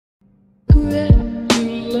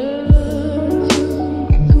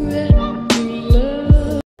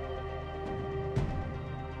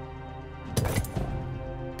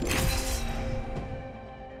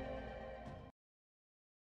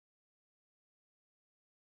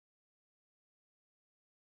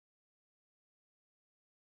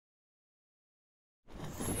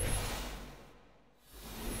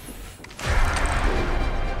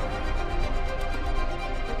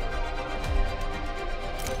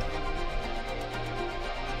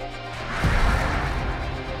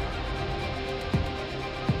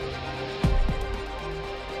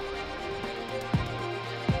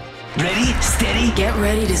Steady, get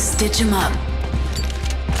ready to stitch him up.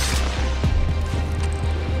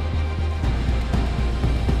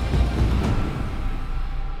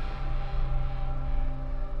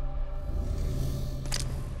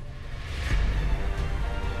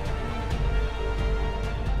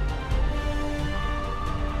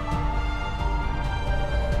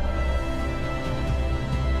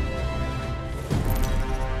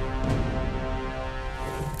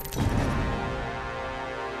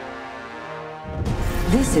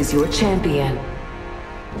 This is your champion.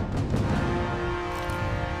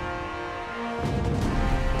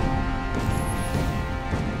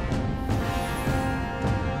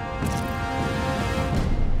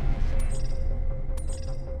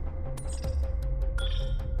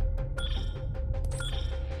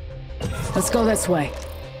 Let's go this way.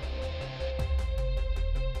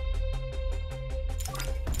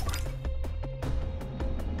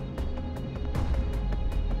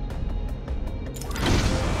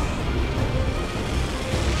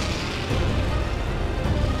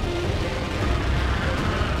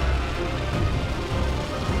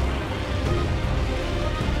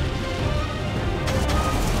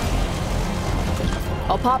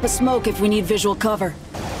 I'll pop a smoke if we need visual cover.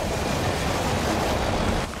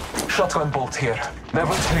 Shotgun bolt here.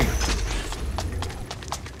 Level 3.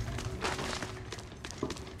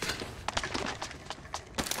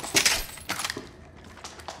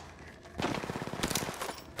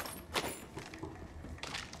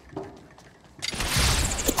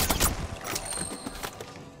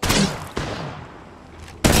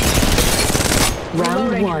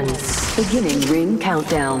 Round 1. Beginning ring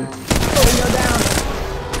countdown. Window down.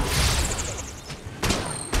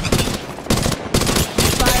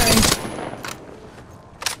 Firing.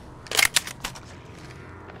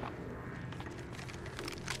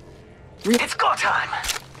 It's go time!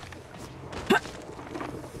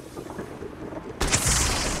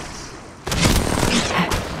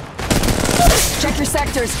 Check your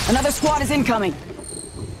sectors. Another squad is incoming.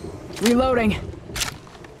 Reloading.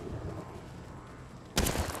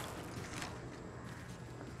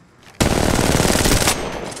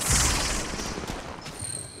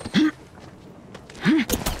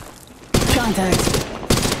 Contact.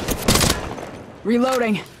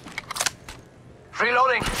 Reloading.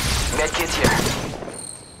 Reloading! Medkit here.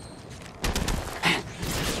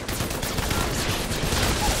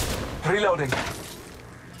 Reloading.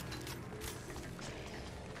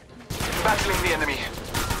 Battling the enemy.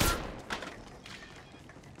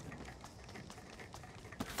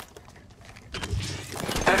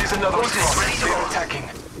 There is another squad. They are attacking.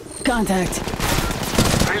 Contact.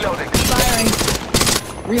 Reloading. Firing.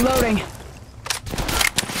 Reloading.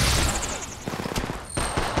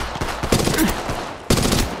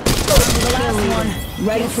 The last one.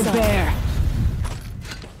 Ready for bear.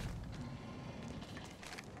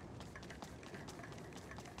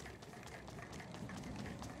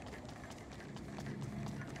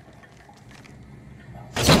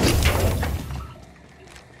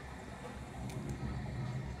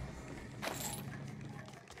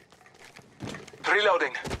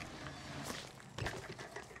 Reloading.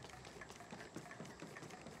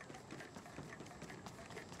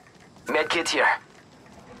 Medkit here.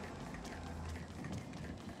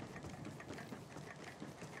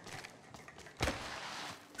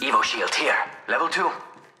 Evo shield here. Level 2.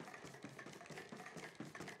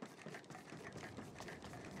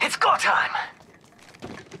 It's go time!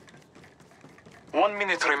 1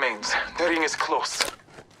 minute remains. The ring is close.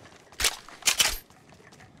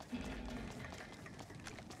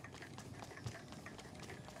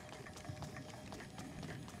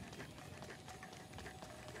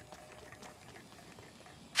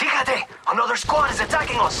 Fíjate! Another squad is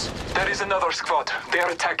attacking us! There is another squad. They are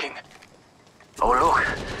attacking. Oh look,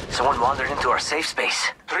 someone wandered into our safe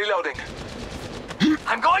space. Reloading.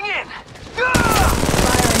 I'm going in!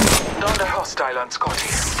 Firing. Another hostile on Scotty.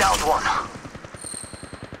 Downed one.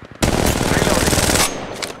 Reloading.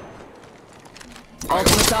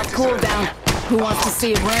 Ultimate's off cooldown. Who wants to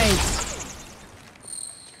see it rain?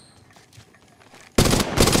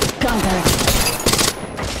 Contact.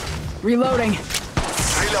 Reloading.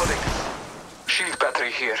 Reloading. Shield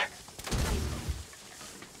battery here.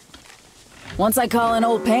 Once I call in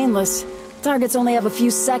old painless, targets only have a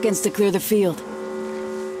few seconds to clear the field.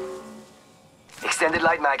 Extended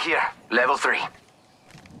light mag here. Level 3.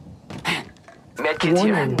 Medkit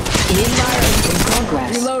Warning. here. Firing in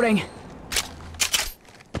progress. Reloading.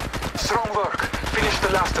 Strong work. Finish the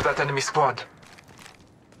last of that enemy squad.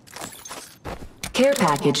 Care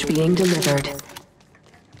package being delivered.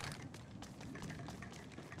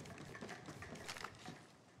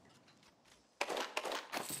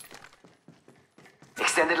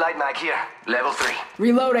 here. Level 3.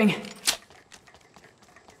 Reloading.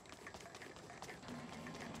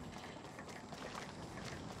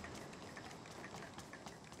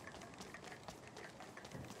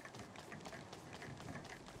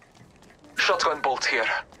 Shotgun bolt here.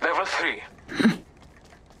 Level 3.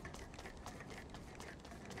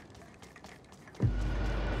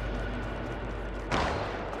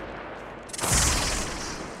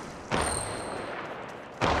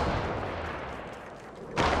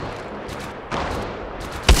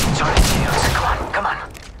 Charging shields. Come on, come on.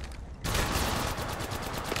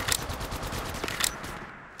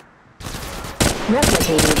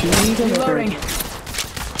 Replicator being delivered. Reloading.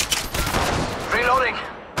 Reloading.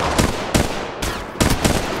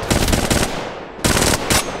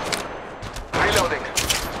 Reloading.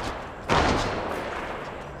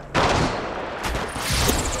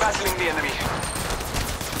 Battling the enemy.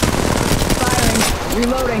 Firing.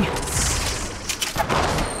 Reloading.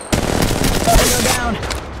 Go down.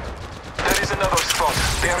 There is another squad.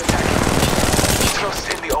 They are attacking. Trust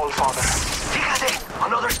in the All-Father. Fíjate!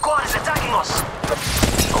 Another squad is attacking us!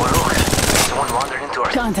 Oh look! Someone wandered into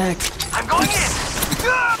our... Contact. I'm going in!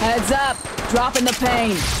 Heads up. Dropping the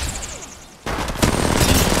pain.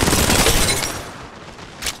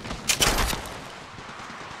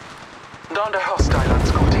 Down the hostile on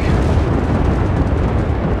Scotty.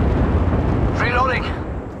 Reloading!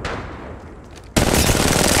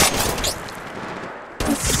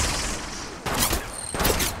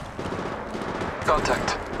 Contact.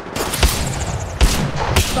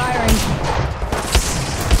 Firing.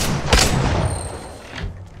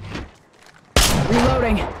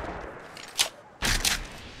 Reloading.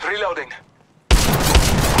 Reloading.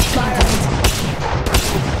 Firing.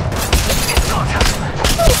 It's go time!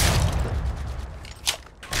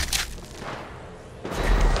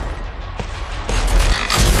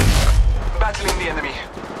 Battling the enemy.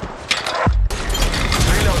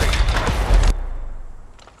 Reloading.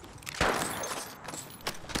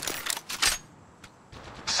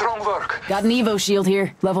 Strong work. Got an Evo shield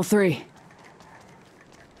here. Level 3.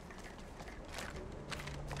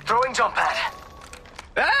 Throwing jump pad.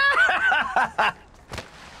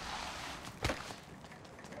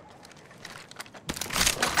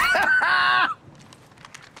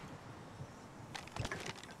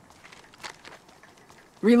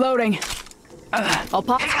 Reloading. I'll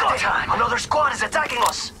pop. It's go time! Another squad is attacking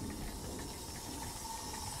us!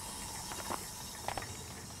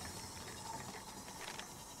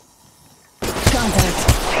 Contact.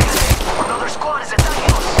 Another squad is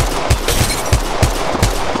attacking us!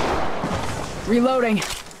 Reloading.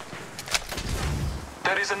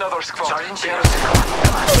 There is another squad. Sergeant They are Shields,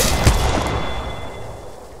 come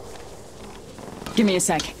on. Give me a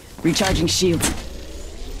sec. Recharging shields.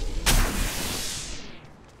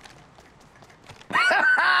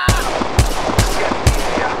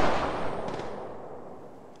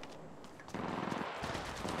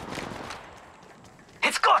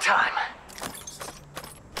 It's go time!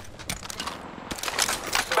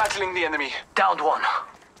 battling the enemy. Downed one.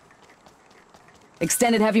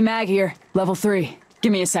 Extended heavy mag here. Level 3.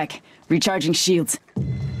 Give me a sec. Recharging shields.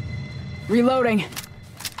 Reloading.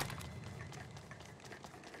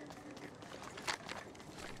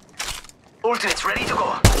 Ultimate's ready to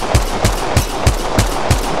go.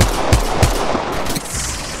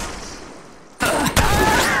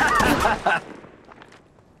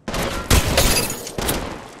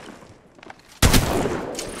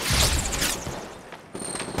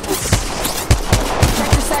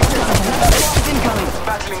 Sector sectors. Another squad incoming.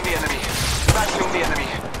 Battling the enemy. Battling the enemy.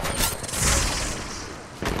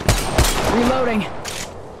 Reloading.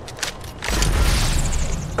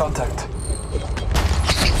 Contact.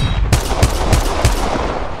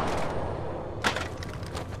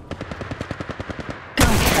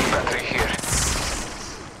 Battery here.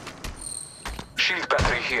 Shield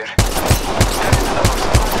battery here. There is another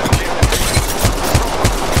squad clear.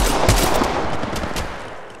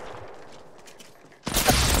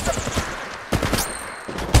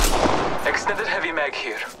 Extended heavy mag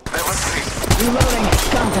here. Level 3. Reloading.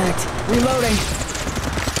 Contact. Reloading.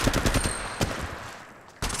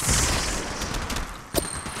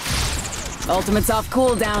 Ultimate's off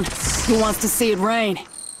cooldown. Who wants to see it rain?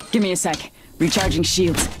 Give me a sec. Recharging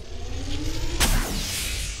shields.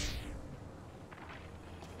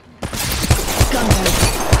 Contact.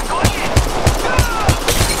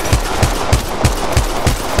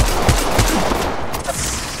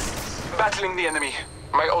 Battling the enemy.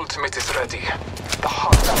 My ultimate is ready. The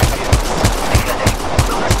heart begins.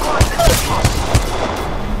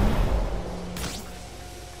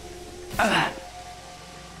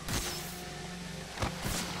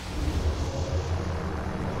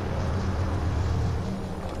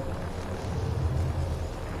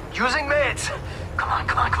 Using meds. Come on,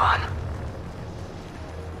 come on, come on.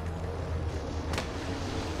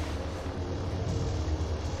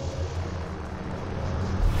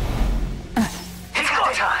 It's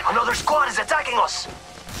go time. Another squad is attacking us.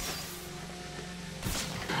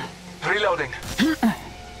 Reloading.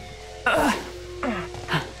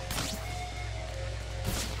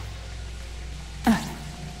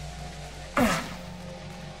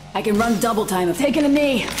 I can run double time if taking a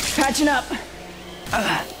knee. Patching up.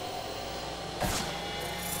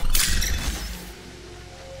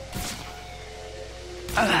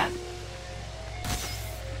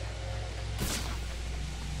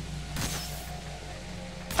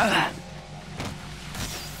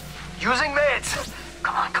 Using meds.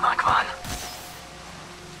 Come on, come on, come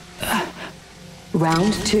on.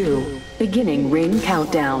 Round 2. Beginning ring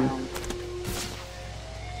countdown.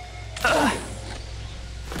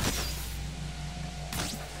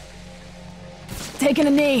 Taking a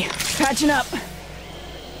knee. Patching up.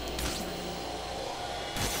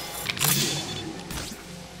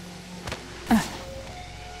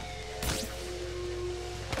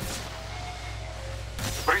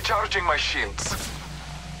 Recharging my shields.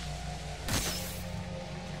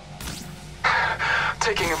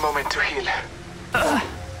 Taking a moment to heal.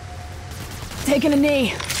 Taking a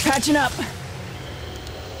knee. Patching up.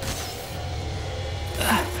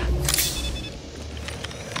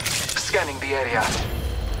 Scanning the area.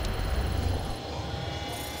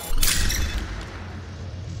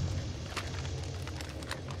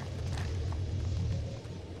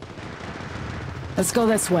 Let's go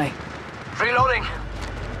this way. Reloading.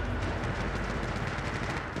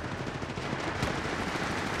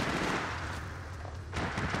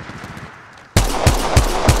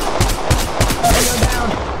 Go down.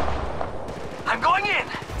 I'm going in.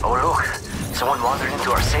 Oh look, someone wandered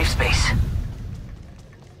into our safe space.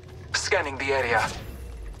 Scanning the area.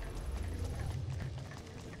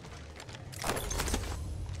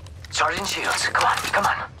 Charging shields. Come on, come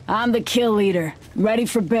on. I'm the kill leader. Ready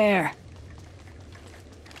for bear.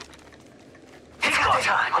 It's go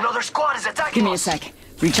time. Another squad is attacking Give me a us. sec.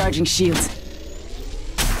 Recharging shields.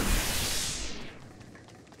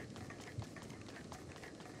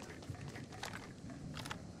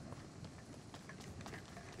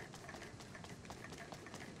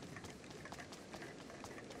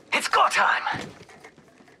 It's go time.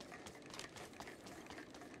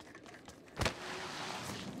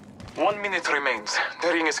 One minute remains. The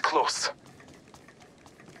ring is close.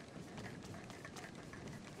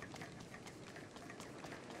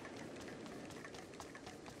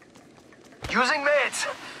 Using meds.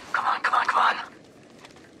 Come on, come on, come on.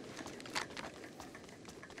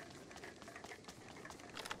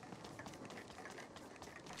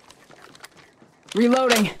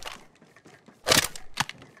 Reloading.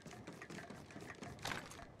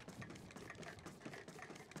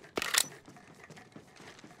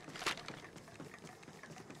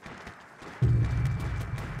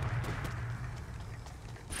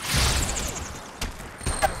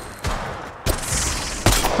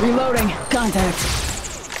 Reloading. Contact.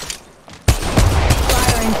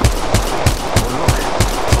 Firing.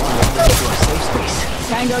 Into our safe space.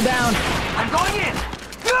 Tango down. I'm going in.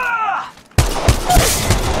 Ah!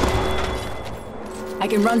 I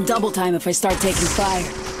can run double time if I start taking fire.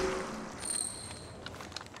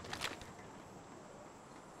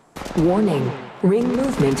 Warning. Ring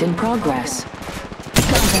movement in progress.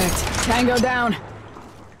 Contact. Tango down.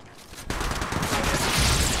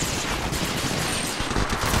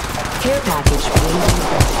 Care package being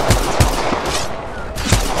delivered.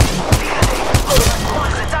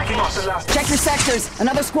 Squad is attacking us. Check your sectors.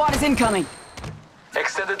 Another squad is incoming.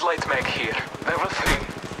 Extended light mag here. Level 3.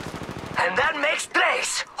 And that makes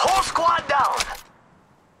tres. Whole squad down.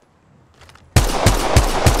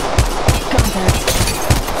 Contact.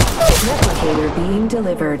 Replicator being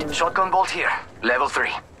delivered. Shotgun bolt here. Level 3.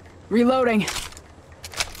 Reloading.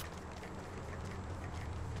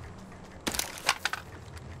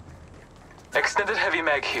 Extended heavy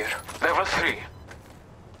mag here. Level 3.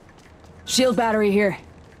 Shield battery here.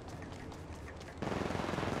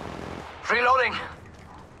 Reloading.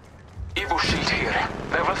 Evo shield here.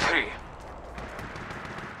 Level 3.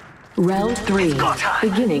 Round 3. Go time.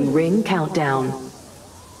 Beginning ring countdown.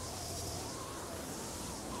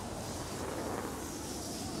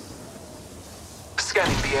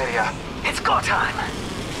 Scanning the area. It's go time.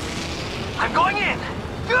 I'm going in.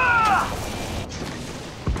 Ah!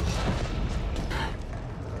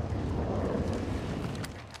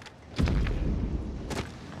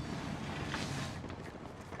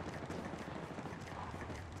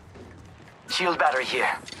 Shield battery here.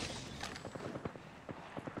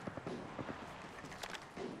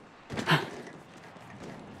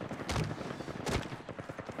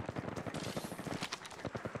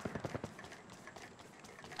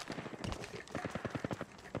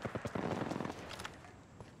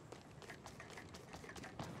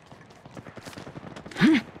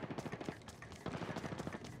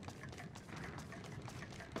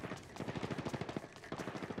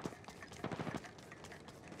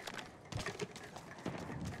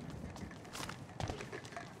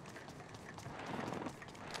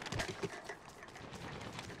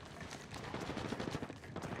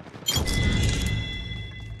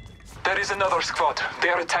 is another squad. They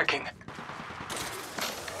are attacking.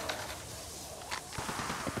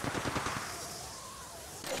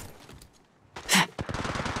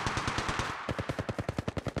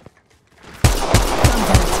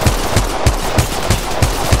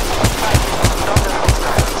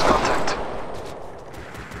 Contact.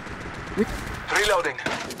 Reloading.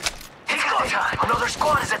 It's go time! Another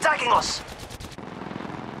squad is attacking us!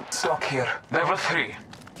 Stock here. Level 3.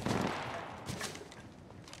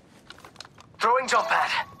 Throwing jump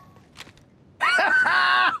pad.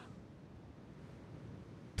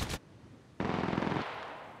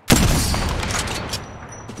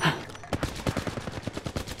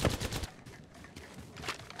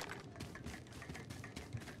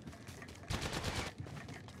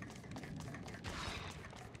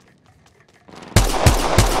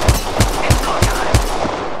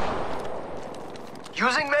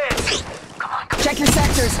 Using meds. Come on, come on. Check your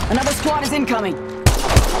sectors. Another squad is incoming.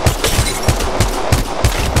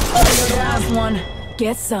 The last one.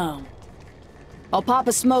 Get some. I'll pop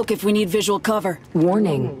a smoke if we need visual cover.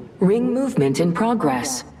 Warning. Ring movement in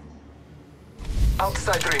progress.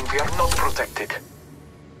 Outside ring, we are not protected.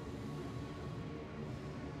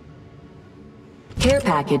 Care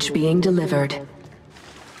package being delivered.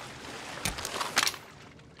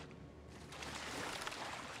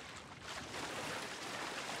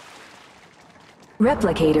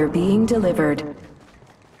 Replicator being delivered.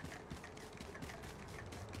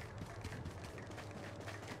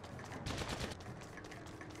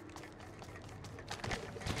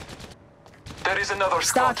 There is another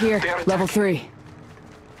squad. Stock here. They are Level attacking. 3.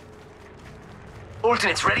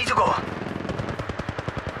 Alternates ready to go.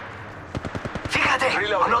 Fíjate!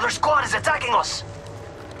 Reloading. Another squad is attacking us!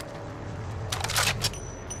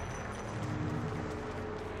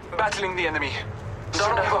 Battling the enemy.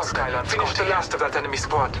 Dharmesh V, finish the last of that enemy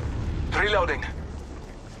squad. Reloading.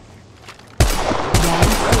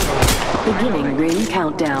 Beginning ring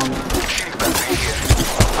countdown. Shield battery here.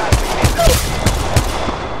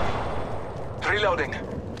 Reloading.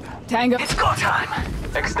 Tango. It's go time!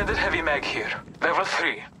 Extended heavy mag here. Level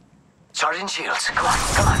 3. Charging shields. Come on,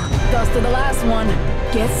 come on. Dust to the last one.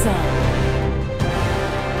 Get some.